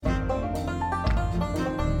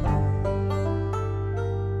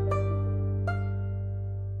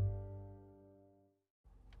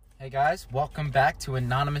Hey guys, welcome back to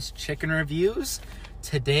Anonymous Chicken Reviews.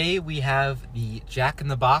 Today we have the Jack in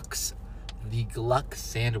the Box, the Gluck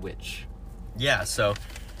Sandwich. Yeah, so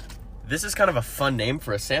this is kind of a fun name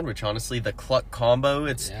for a sandwich, honestly. The Cluck Combo,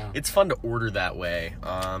 it's fun to order that way.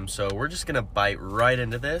 So we're just going to bite right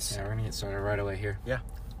into this. Yeah, we're going to get started right away here. Yeah.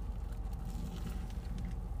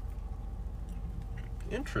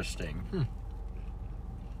 Interesting.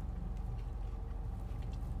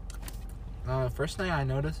 First thing I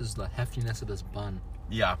notice is the heftiness of this bun.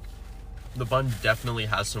 Yeah. The bun definitely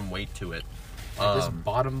has some weight to it. This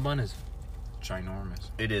bottom bun is ginormous.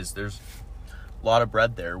 It is. There's a lot of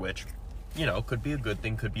bread there, which, you know, could be a good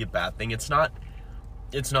thing, could be a bad thing. It's not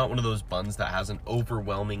one of those buns that has an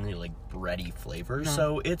overwhelmingly, like, bready flavor,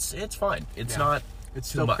 so it's fine. It's not It's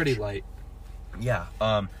too still much. pretty light. Yeah.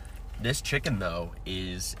 This chicken, though,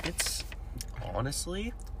 it's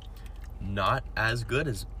honestly not as good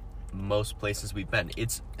as most places we've been.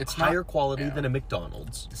 It's higher quality than a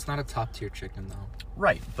McDonald's. It's not a top tier chicken though.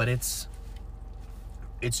 Right, but it's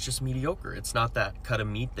just mediocre. It's not that cut of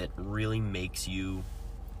meat that really makes you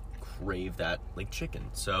crave that like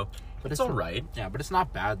chicken. So But it's all right. Yeah, but it's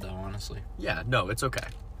not bad though, honestly. Yeah, no, it's okay.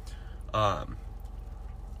 Now,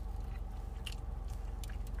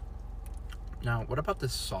 what about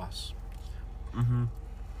this sauce?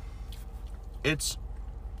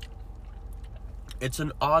 It's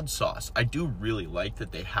an odd sauce. I do really like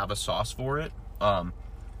that they have a sauce for it.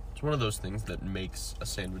 It's one of those things that makes a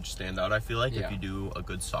sandwich stand out, I feel like, if you do a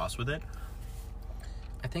good sauce with it.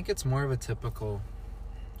 I think it's more of a typical,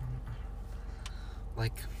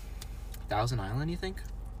 like, Thousand Island, you think?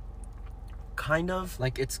 Kind of.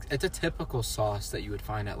 Like, it's a typical sauce that you would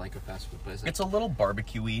find at, like, a fast food place. It's a little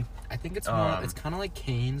barbecue-y. I think it's more, it's kind of like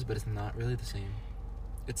Cane's, but it's not really the same.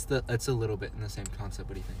 It's a little bit in the same concept.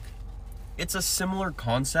 What do you think? It's a similar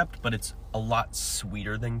concept, but it's a lot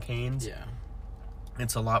sweeter than Cane's. Yeah.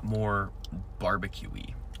 It's a lot more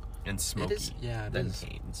barbecue-y and smoky than is.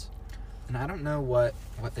 Cane's. And I don't know what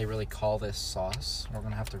they really call this sauce. We're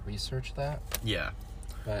going to have to research that. Yeah.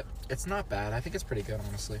 But it's not bad. I think it's pretty good,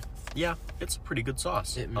 honestly. Yeah, it's a pretty good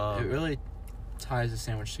sauce. It really ties the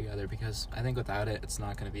sandwich together because I think without it, it's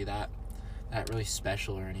not going to be that really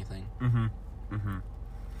special or anything.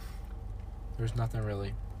 There's nothing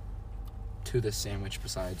really to this sandwich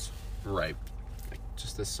besides Right.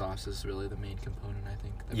 just this sauce is really the main component, I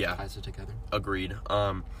think, that ties it together. Agreed.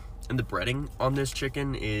 And the breading on this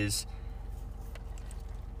chicken is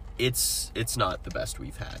it's not the best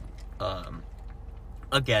we've had.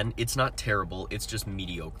 Again, it's not terrible, it's just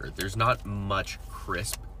mediocre. There's not much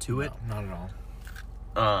crisp to it. Not at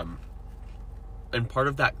all. And part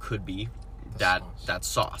of that could be that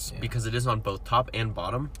sauce because it is on both top and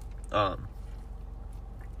bottom.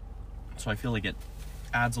 So I feel like it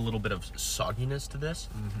adds a little bit of sogginess to this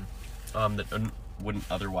that wouldn't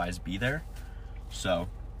otherwise be there. So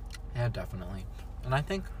yeah, definitely. And I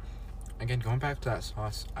think, again, going back to that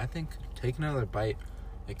sauce, I think take another bite,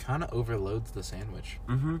 it kind of overloads the sandwich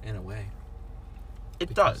in a way.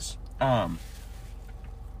 It does. I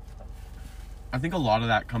think a lot of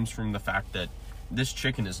that comes from the fact that this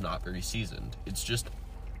chicken is not very seasoned. It's just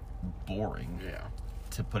boring,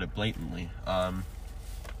 to put it blatantly.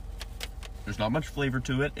 There's not much flavor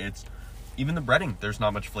to it. Even the breading, there's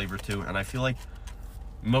not much flavor to, and I feel like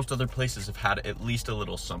most other places have had at least a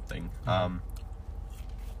little something.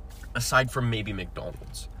 Aside from maybe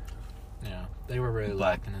McDonald's. Yeah, they were really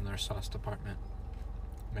lacking in their sauce department.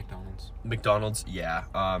 McDonald's, yeah.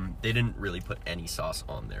 They didn't really put any sauce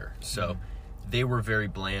on there, so they were very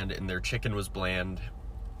bland, and their chicken was bland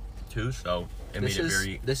too. So made it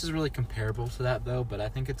very. This is really comparable to that though, but I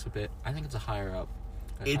think it's a higher up.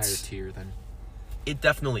 Higher tier than. It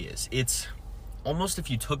definitely is. It's almost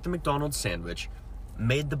if you took the McDonald's sandwich,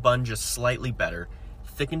 made the bun just slightly better,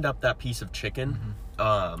 thickened up that piece of chicken,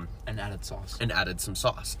 and added sauce. And added some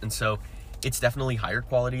sauce. And so it's definitely higher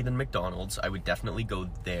quality than McDonald's. I would definitely go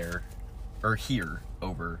there or here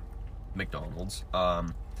over McDonald's.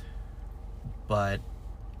 But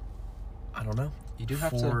I don't know. You do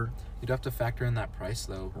have to factor in that price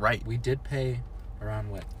though. Right. We did pay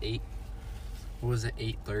around $8. What was it?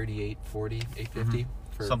 $8.30, $8.40, $8.50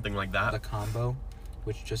 for something like that. The combo,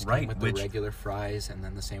 which just came with the regular fries and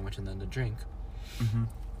then the sandwich and then the drink.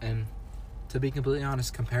 And to be completely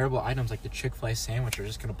honest, comparable items like the Chick-fil-A sandwich are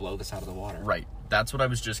just going to blow this out of the water. Right. That's what I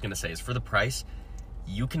was just going to say. Is for the price,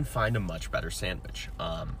 you can find a much better sandwich.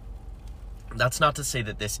 That's not to say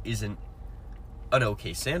that this isn't an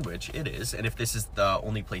okay sandwich. It is. And if this is the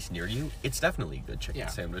only place near you, it's definitely a good chicken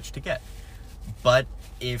sandwich to get. But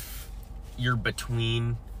if you're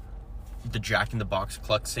between the Jack in the Box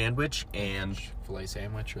Cluck sandwich and Filet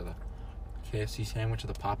sandwich, or the KFC sandwich, or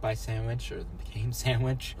the Popeye sandwich, or the Game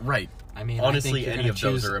sandwich. Right. I mean, honestly, any of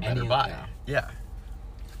those are a better buy. Yeah.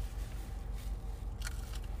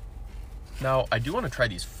 Now, I do want to try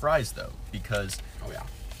these fries, though, because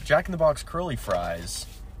Jack in the Box curly fries,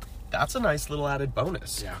 that's a nice little added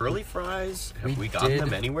bonus. Yeah. Curly fries, have we gotten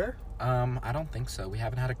them anywhere? I don't think so. We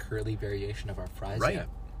haven't had a curly variation of our fries yet.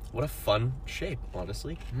 What a fun shape,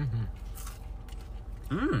 honestly.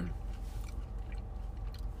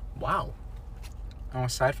 Wow. Oh,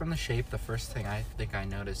 aside from the shape, the first thing I think I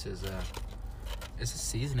notice is the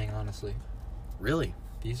seasoning, honestly. Really?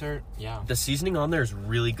 These are, The seasoning on there is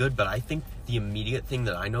really good, but I think the immediate thing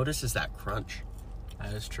that I notice is that crunch.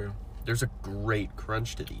 That is true. There's a great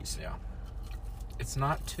crunch to these. Yeah. It's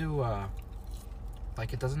not too,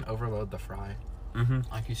 it doesn't overload the fry.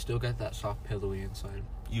 Like, you still get that soft, pillowy inside.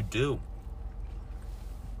 You do.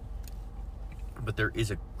 But there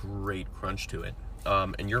is a great crunch to it.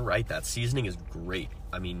 And you're right, that seasoning is great.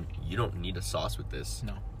 I mean, you don't need a sauce with this.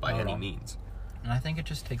 No. By any means. And I think it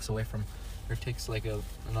just takes away from... It takes like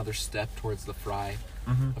another step towards the fry,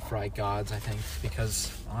 the fry gods, I think,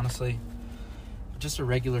 because honestly, just a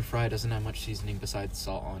regular fry doesn't have much seasoning besides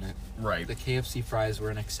salt on it. Right. The KFC fries were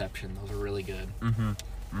an exception; those are really good.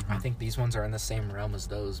 I think these ones are in the same realm as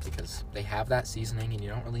those because they have that seasoning, and you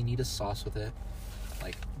don't really need a sauce with it.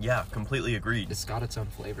 Completely agreed. It's got its own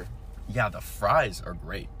flavor. Yeah, the fries are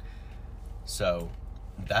great. So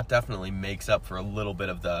that definitely makes up for a little bit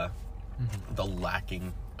of the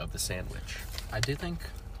lacking of the sandwich. I do think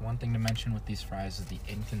one thing to mention with these fries is the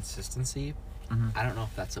inconsistency. I don't know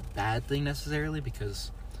if that's a bad thing necessarily because,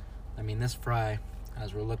 I mean, this fry,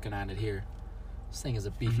 as we're looking at it here, this thing is a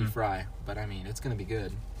beefy fry, but I mean, it's going to be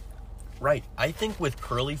good. Right. I think with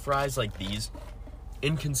curly fries like these,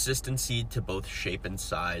 inconsistency to both shape and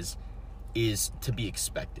size is to be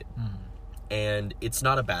expected. And it's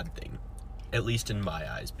not a bad thing, at least in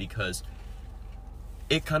my eyes, because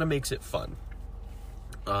it kind of makes it fun.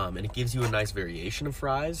 And it gives you a nice variation of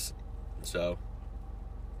fries. So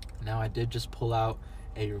now I did just pull out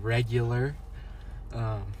a regular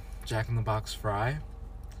Jack in the Box fry.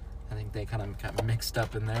 I think they kind of got mixed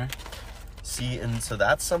up in there. See, and so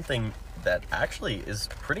that's something that actually is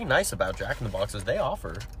pretty nice about Jack in the Box is they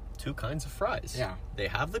offer two kinds of fries. Yeah. They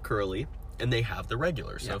have the curly and they have the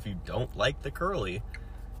regular. So if you don't like the curly,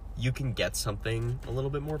 you can get something a little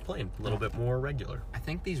bit more plain, a little bit more regular. I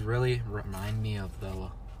think these really remind me of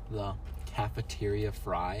the cafeteria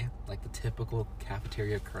fry, like the typical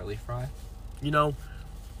cafeteria curly fry. You know,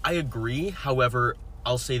 I agree. However,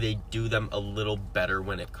 I'll say they do them a little better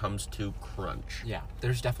when it comes to crunch. Yeah,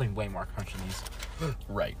 there's definitely way more crunch in these.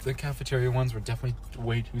 Right. The cafeteria ones were definitely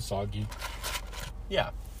way too soggy. Yeah.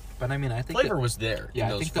 But I mean, I think flavor was there in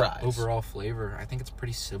those fries. The overall flavor, I think it's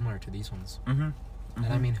pretty similar to these ones. And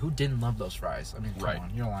I mean, who didn't love those fries? I mean, come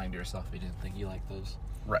on, you're lying to yourself if you didn't think you liked those.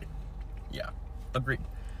 Right. Yeah. Agreed.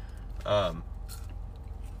 I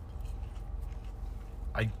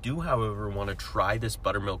do, however, want to try this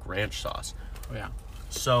buttermilk ranch sauce. Oh, yeah.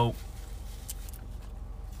 So,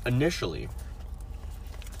 initially,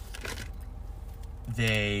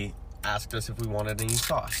 they asked us if we wanted any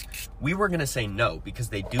sauce. We were going to say no, because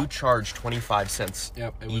they do charge 25 cents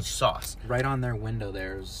each sauce. Right on their window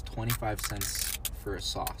there is 25 cents for a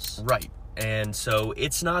sauce. Right. And so,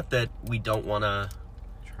 it's not that we don't want to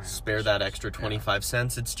spare that extra 25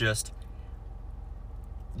 cents. It's just,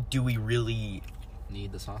 do we really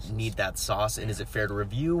need the sauce? Need that sauce, and is it fair to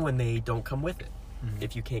review when they don't come with it?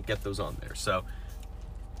 If you can't get those on there. So,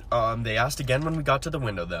 they asked again when we got to the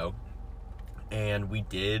window, though, and we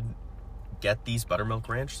did get these buttermilk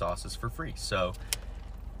ranch sauces for free. So,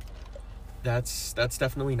 that's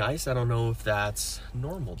definitely nice. I don't know if that's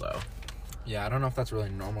normal, though. Yeah, I don't know if that's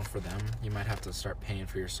really normal for them. You might have to start paying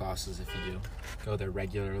for your sauces if you do go there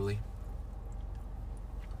regularly.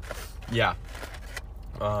 Yeah.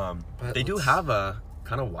 They do have a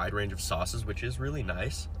kind of wide range of sauces, which is really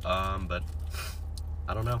nice. But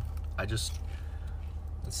I don't know.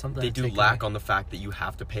 They do lack on the fact that you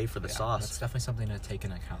have to pay for the sauce. That's definitely something to take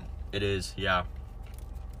into account. It is, yeah.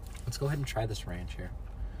 Let's go ahead and try this ranch here.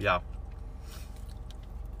 Yeah.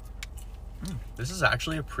 This is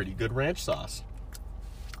actually a pretty good ranch sauce.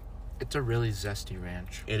 It's a really zesty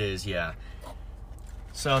ranch. It is, yeah.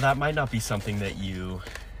 So that might not be something that you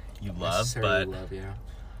love, but yeah.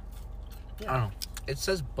 I don't know. It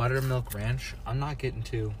says buttermilk ranch. I'm not getting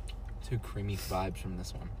too creamy vibes from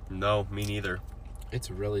this one. No, me neither.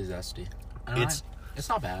 It's really zesty. It's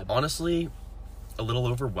not bad. Honestly, a little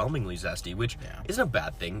overwhelmingly zesty, which isn't a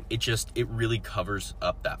bad thing. It really covers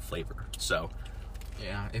up that flavor. So,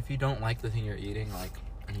 Yeah, if you don't like the thing you're eating, like,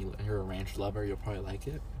 and you're a ranch lover, you'll probably like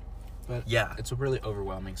it. But Yeah. it's a really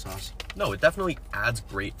overwhelming sauce. No, it definitely adds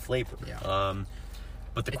great flavor. Yeah.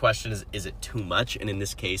 But the question is it too much? And in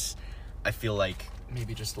this case, I feel like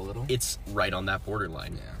Maybe just a little. it's right on that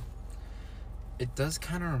borderline. Yeah. It does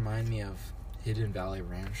kind of remind me of Hidden Valley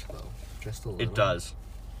Ranch, though. Just a little. It does.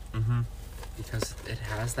 Mm-hmm. Because it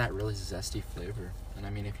has that really zesty flavor. And I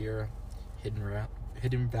mean, if you're a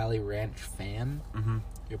Hidden Valley Ranch fan, Mm-hmm.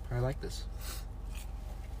 you'll probably like this.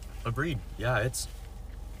 Agreed. Yeah, it's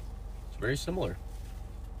very similar.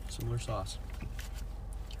 Similar sauce.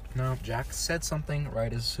 No, Jack said something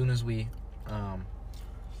right as soon as we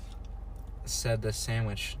said the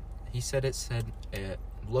sandwich. He said it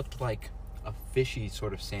looked like a fishy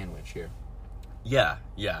sort of sandwich here. Yeah,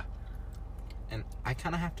 yeah. And I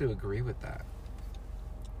kind of have to agree with that.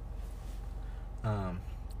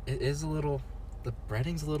 It is a little... The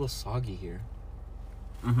breading's a little soggy here.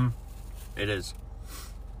 Mm-hmm. It is.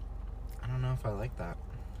 I don't know if I like that.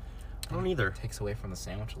 I don't either. It takes away from the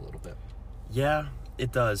sandwich a little bit. Yeah,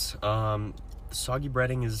 it does. The soggy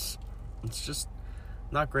breading it's just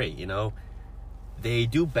not great, you know? They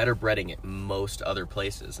do better breading at most other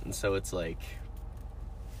places, and so it's like,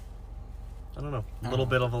 I don't know, a little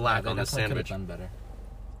bit of a lack on the sandwich. Done better.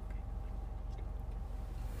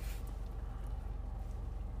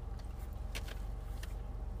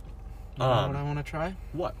 You know what I want to try?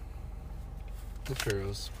 What? The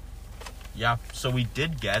churros. Yeah, so we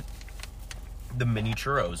did get the mini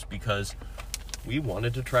churros because we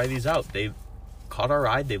wanted to try these out. They caught our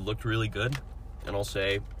eye. They looked really good. And I'll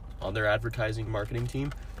say, on their advertising marketing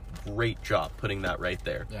team, great job putting that right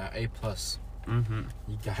there. Yeah, A+. Mm-hmm.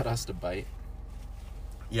 You got us to bite.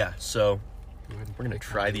 Yeah, so Go ahead and we're going to pick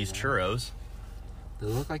try one of these out. churros. They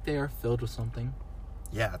look like they are filled with something.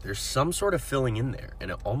 Yeah, there's some sort of filling in there,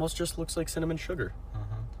 and it almost just looks like cinnamon sugar.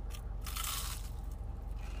 Uh-huh.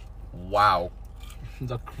 Wow.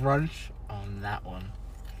 The crunch on that one.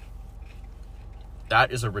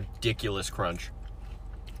 That is a ridiculous crunch.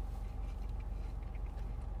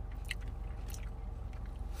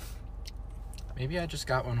 Maybe I just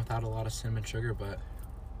got one without a lot of cinnamon sugar, but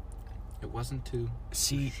it wasn't too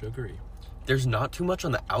sugary. There's not too much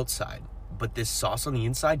on the outside, but this sauce on the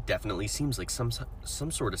inside definitely seems like some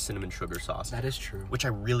sort of cinnamon sugar sauce. That is true. Which I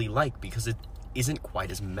really like because it isn't quite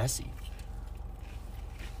as messy.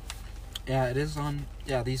 Yeah, it is on...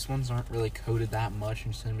 Yeah, these ones aren't really coated that much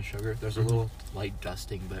in cinnamon sugar. There's a little light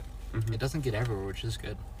dusting, but it doesn't get everywhere, which is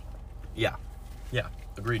good. Yeah. Yeah,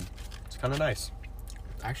 agreed. It's kind of nice.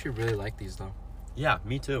 I actually really like these, though. Yeah,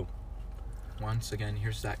 me too. Once again,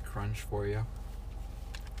 here's that crunch for you.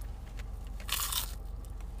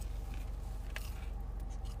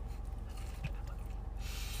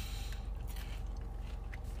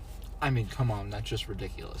 I mean, come on, that's just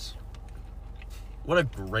ridiculous. What a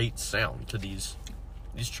great sound to these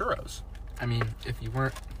churros. I mean, if you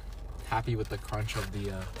weren't happy with the crunch of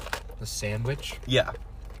the sandwich, Yeah.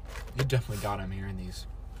 you definitely got them here in these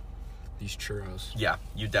churros. Yeah,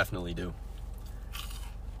 you definitely do.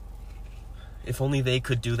 If only they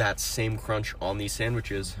could do that same crunch on these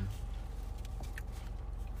sandwiches.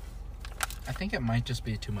 I think it might just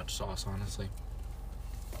be too much sauce, honestly.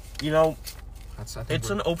 You know, I think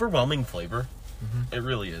it's an overwhelming flavor. Mhm. It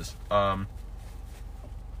really is.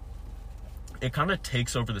 It kind of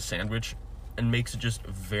takes over the sandwich and makes it just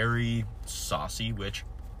very saucy, which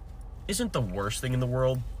isn't the worst thing in the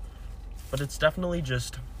world, but it's definitely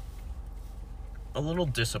just a little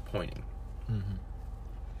disappointing.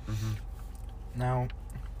 Now,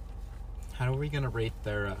 how are we gonna rate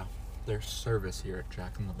their service here at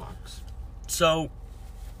Jack in the Box? So,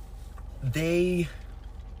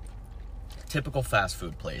 typical fast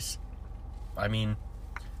food place. I mean,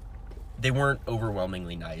 they weren't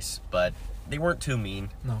overwhelmingly nice, but they weren't too mean.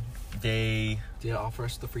 No. They Did offer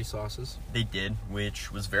us the free sauces? did,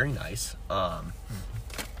 which was very nice.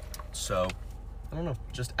 So, I don't know,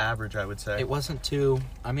 just average, I would say. It wasn't too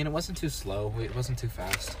slow. It wasn't too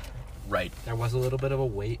fast. Right. There was a little bit of a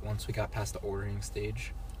wait once we got past the ordering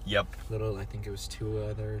stage. Yep. I think it was two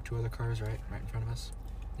other cars right in front of us.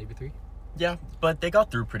 Maybe 3. Yeah, but they got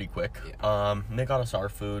through pretty quick. Yeah. They got us our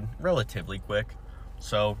food relatively quick.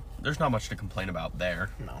 So, there's not much to complain about there.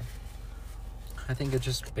 No. I think it's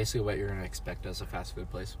just basically what you're going to expect as a fast food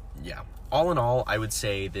place. Yeah. All in all, I would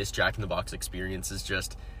say this Jack in the Box experience is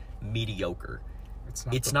just mediocre.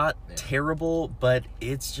 It's not terrible, but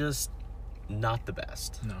it's just not the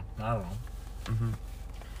best. No, not at all.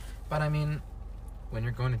 But I mean, when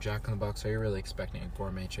you're going to Jack in the Box, are you really expecting a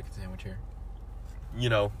gourmet chicken sandwich here? You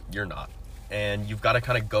know, you're not. And you've got to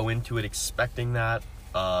kind of go into it expecting that.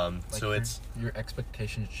 So it's your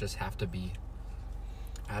expectations just have to be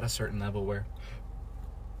at a certain level where,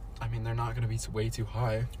 I mean, they're not going to be way too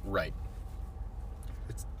high. right.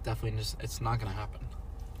 It's definitely just, it's not going to happen.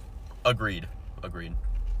 Agreed.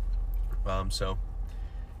 So,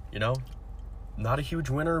 you know, not a huge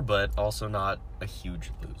winner, but also not a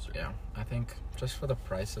huge loser. Yeah, I think just for the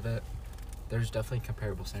price of it, there's definitely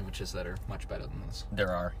comparable sandwiches that are much better than this.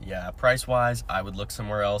 There are, yeah. Price-wise, I would look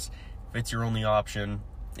somewhere else. If it's your only option,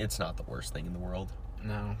 it's not the worst thing in the world.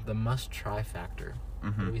 Now, the must-try factor.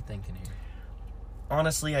 What are we thinking here?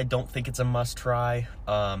 Honestly, I don't think it's a must-try.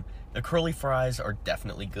 The curly fries are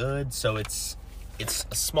definitely good, so it's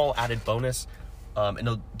a small added bonus.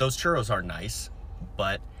 And those churros are nice,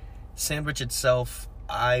 but sandwich itself,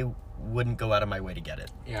 I wouldn't go out of my way to get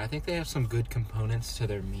it. Yeah, I think they have some good components to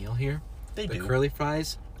their meal here. They the do. curly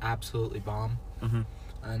fries, absolutely bomb. Mhm.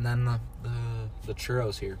 And then the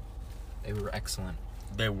churros here, they were excellent.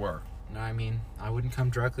 They were. No, I mean, I wouldn't come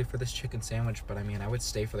directly for this chicken sandwich, but I mean, I would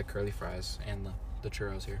stay for the curly fries and the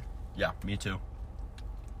churros here. Yeah, me too.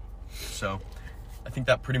 So, I think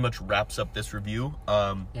that pretty much wraps up this review.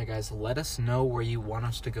 Yeah, guys, let us know where you want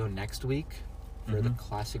us to go next week for the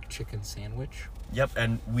classic chicken sandwich. Yep,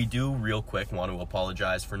 and we do, real quick, want to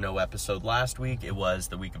apologize for no episode last week. It was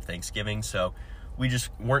the week of Thanksgiving, so we just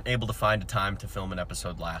weren't able to find a time to film an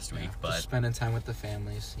episode last week. But just spending time with the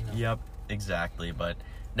families, you know. Yep, exactly. But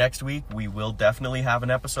next week, we will definitely have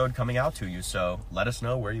an episode coming out to you, so let us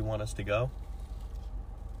know where you want us to go.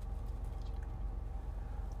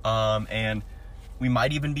 And we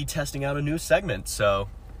might even be testing out a new segment, so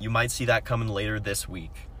you might see that coming later this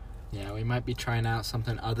week. Yeah, we might be trying out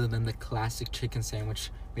something other than the classic chicken sandwich,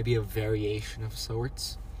 maybe a variation of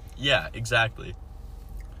sorts. Yeah, exactly.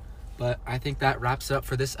 But I think that wraps up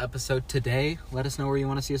for this episode today. Let us know where you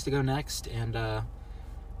want to see us to go next, and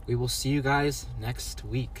we will see you guys next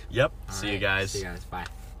week. Yep, All see you right, guys. See you guys.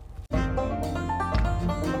 Bye.